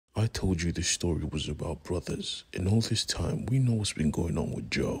I told you this story was about brothers, and all this time we know what's been going on with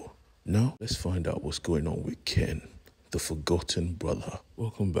Joe. Now, let's find out what's going on with Ken, the forgotten brother.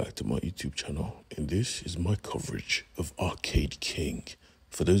 Welcome back to my YouTube channel, and this is my coverage of Arcade King.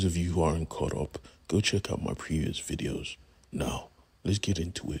 For those of you who aren't caught up, go check out my previous videos. Now, let's get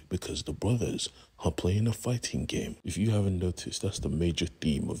into it because the brothers are playing a fighting game. If you haven't noticed, that's the major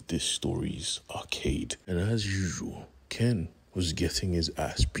theme of this story's arcade. And as usual, Ken was getting his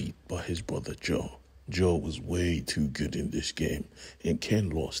ass beat by his brother Joe. Joe was way too good in this game, and Ken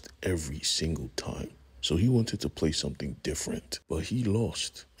lost every single time. So he wanted to play something different, but he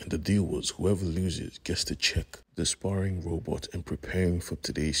lost. And the deal was whoever loses gets to check the sparring robot and preparing for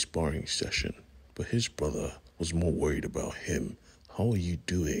today's sparring session. But his brother was more worried about him. How are you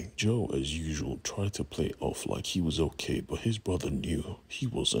doing? Joe, as usual, tried to play off like he was okay, but his brother knew he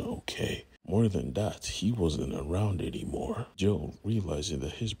wasn't okay. More than that, he wasn't around anymore. Joe, realizing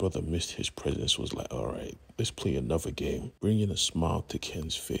that his brother missed his presence, was like, alright, let's play another game, bringing a smile to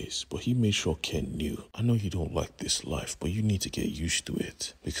Ken's face. But he made sure Ken knew, I know you don't like this life, but you need to get used to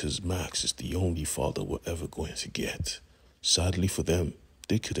it, because Max is the only father we're ever going to get. Sadly for them,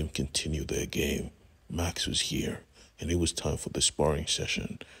 they couldn't continue their game. Max was here, and it was time for the sparring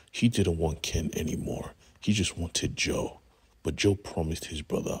session. He didn't want Ken anymore. He just wanted Joe. But Joe promised his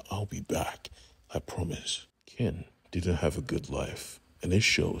brother, I'll be back. I promise. Ken didn't have a good life, and it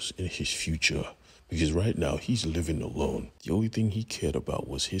shows in his future, because right now he's living alone. The only thing he cared about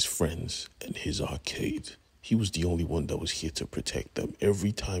was his friends and his arcade. He was the only one that was here to protect them.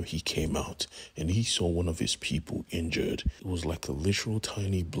 Every time he came out and he saw one of his people injured, it was like a literal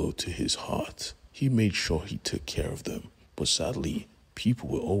tiny blow to his heart. He made sure he took care of them, but sadly, people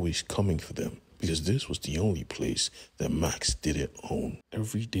were always coming for them, because this was the only place that Max didn't own.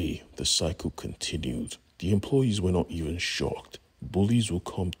 Every day, the cycle continued. The employees were not even shocked. Bullies will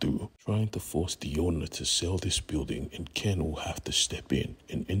come through, trying to force the owner to sell this building, and Ken will have to step in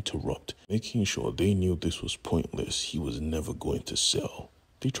and interrupt, making sure they knew this was pointless. He was never going to sell.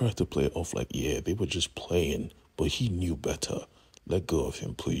 They tried to play it off like, yeah, they were just playing, but he knew better. Let go of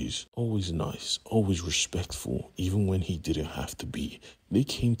him, please. Always nice, always respectful, even when he didn't have to be. They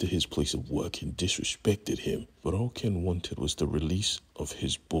came to his place of work and disrespected him. But all Ken wanted was the release of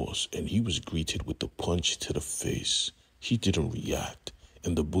his boss, and he was greeted with a punch to the face. He didn't react,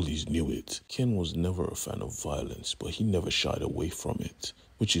 and the bullies knew it. Ken was never a fan of violence, but he never shied away from it,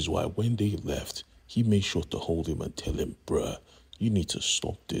 which is why when they left, he made sure to hold him and tell him, bruh, you need to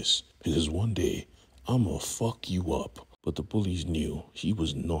stop this, because one day, I'ma fuck you up. But the bullies knew he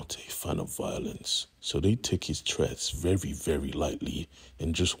was not a fan of violence, so they took his threats very, very lightly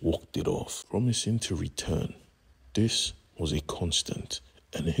and just walked it off, promising to return. This was a constant,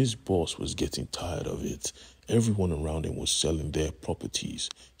 and his boss was getting tired of it. Everyone around him was selling their properties.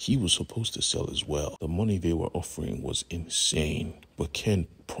 He was supposed to sell as well. The money they were offering was insane, but Ken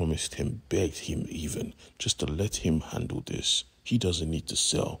promised him, begged him even, just to let him handle this. He doesn't need to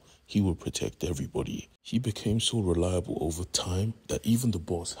sell. He will protect everybody. He became so reliable over time that even the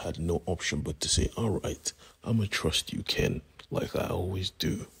boss had no option but to say, alright, I'ma trust you, Ken, like I always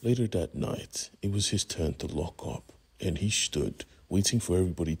do. Later that night, it was his turn to lock up, and he stood, waiting for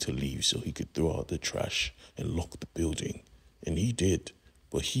everybody to leave so he could throw out the trash and lock the building. And he did,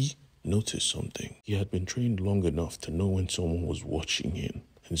 but he noticed something. He had been trained long enough to know when someone was watching him,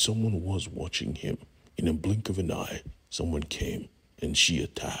 and someone was watching him. In a blink of an eye, someone came, and she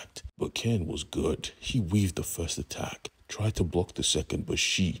attacked. But Ken was good. He weaved the first attack, tried to block the second, but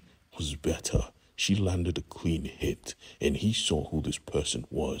she was better. She landed a clean hit, and he saw who this person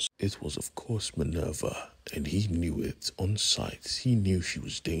was. It was, of course, Minerva, and he knew it on sight. He knew she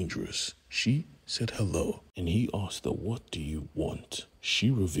was dangerous. She said hello, and he asked her, what do you want? She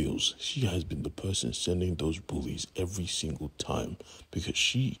reveals she has been the person sending those bullies every single time because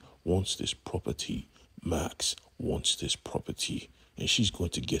she wants this property. Max wants this property, and she's going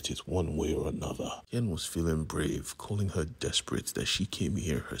to get it one way or another. Ken was feeling brave, calling her desperate that she came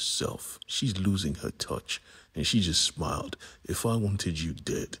here herself. She's losing her touch, and she just smiled. If I wanted you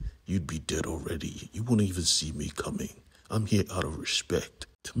dead, you'd be dead already. You wouldn't even see me coming. I'm here out of respect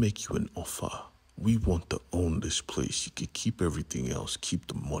to make you an offer. We want to own this place. You could keep everything else, keep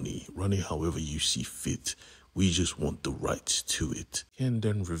the money, run it however you see fit. We just want the rights to it. Ken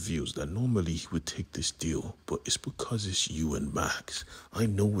then reveals that normally he would take this deal, but it's because it's you and Max. I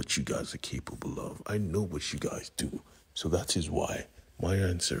know what you guys are capable of. I know what you guys do. So that is why my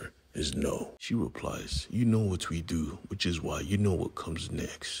answer is no. She replies, you know what we do, which is why you know what comes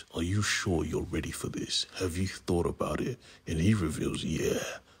next. Are you sure you're ready for this? Have you thought about it? And he reveals, yeah,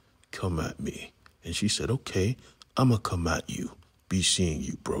 come at me. And she said, okay, I'ma come at you. Be seeing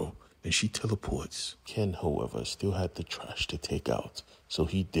you, bro. And she teleports. Ken, however, still had the trash to take out, so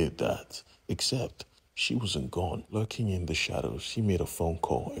he did that. Except, she wasn't gone. Lurking in the shadows, she made a phone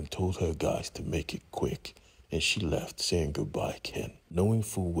call and told her guys to make it quick. And she left, saying goodbye, Ken. Knowing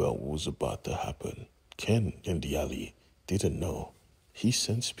full well what was about to happen, Ken in the alley didn't know. He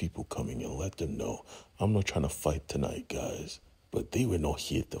sensed people coming and let them know, I'm not trying to fight tonight, guys. But they were not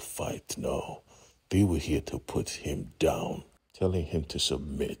here to fight, no. They were here to put him down, telling him to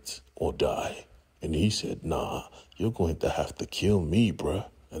submit or die. And he said, nah, you're going to have to kill me, bruh.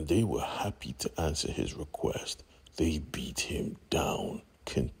 And they were happy to answer his request. They beat him down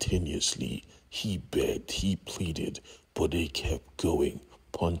continuously. He begged, he pleaded, but they kept going.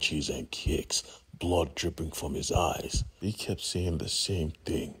 Punches and kicks, blood dripping from his eyes. They kept saying the same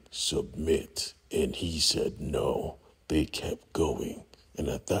thing, submit. And he said no. They kept going. And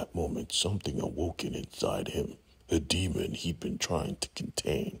at that moment, something awoken inside him. A demon he'd been trying to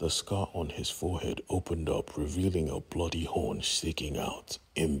contain. The scar on his forehead opened up, revealing a bloody horn sticking out.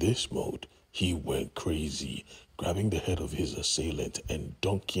 In this mode, he went crazy, grabbing the head of his assailant and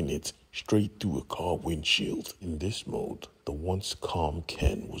dunking it straight through a car windshield. In this mode, the once calm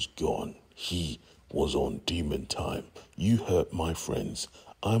Ken was gone. He was on demon time. You hurt my friends,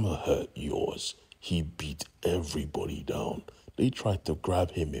 I'ma hurt yours. He beat everybody down. They tried to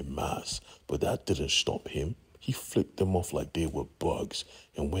grab him in mass, but that didn't stop him. He flicked them off like they were bugs,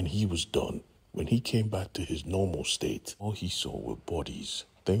 and when he was done, when he came back to his normal state, all he saw were bodies.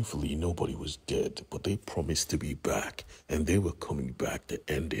 Thankfully, nobody was dead, but they promised to be back, and they were coming back to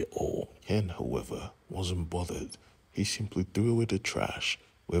end it all. Ken, however, wasn't bothered. He simply threw away the trash,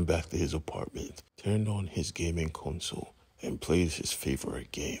 went back to his apartment, turned on his gaming console, and played his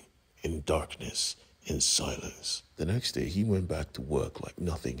favorite game, in darkness, in silence. The next day, he went back to work like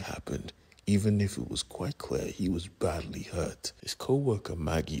nothing happened. Even if it was quite clear he was badly hurt. His co-worker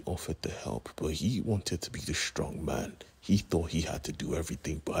Maggie offered to help, but he wanted to be the strong man. He thought he had to do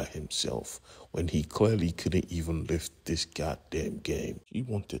everything by himself, when he clearly couldn't even lift this goddamn game. She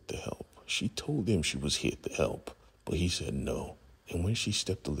wanted to help. She told him she was here to help, but he said no. And when she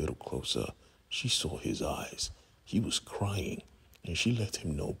stepped a little closer, she saw his eyes. He was crying, and she let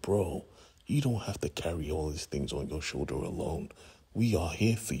him know, bro, you don't have to carry all these things on your shoulder alone. We are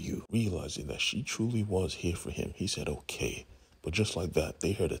here for you. Realizing that she truly was here for him, he said okay. But just like that,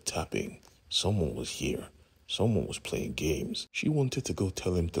 they heard a tapping. Someone was here. Someone was playing games. She wanted to go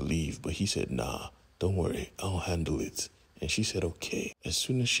tell him to leave, but he said, nah, don't worry, I'll handle it. And she said okay. As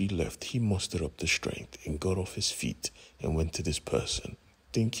soon as she left, he mustered up the strength and got off his feet and went to this person,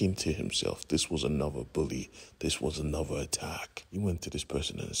 thinking to himself, this was another bully. This was another attack. He went to this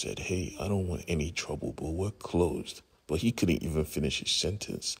person and said, hey, I don't want any trouble, but we're closed. But he couldn't even finish his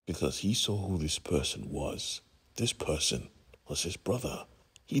sentence because he saw who this person was. This person was his brother.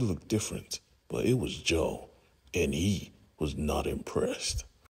 He looked different, but it was Joe, and he was not impressed.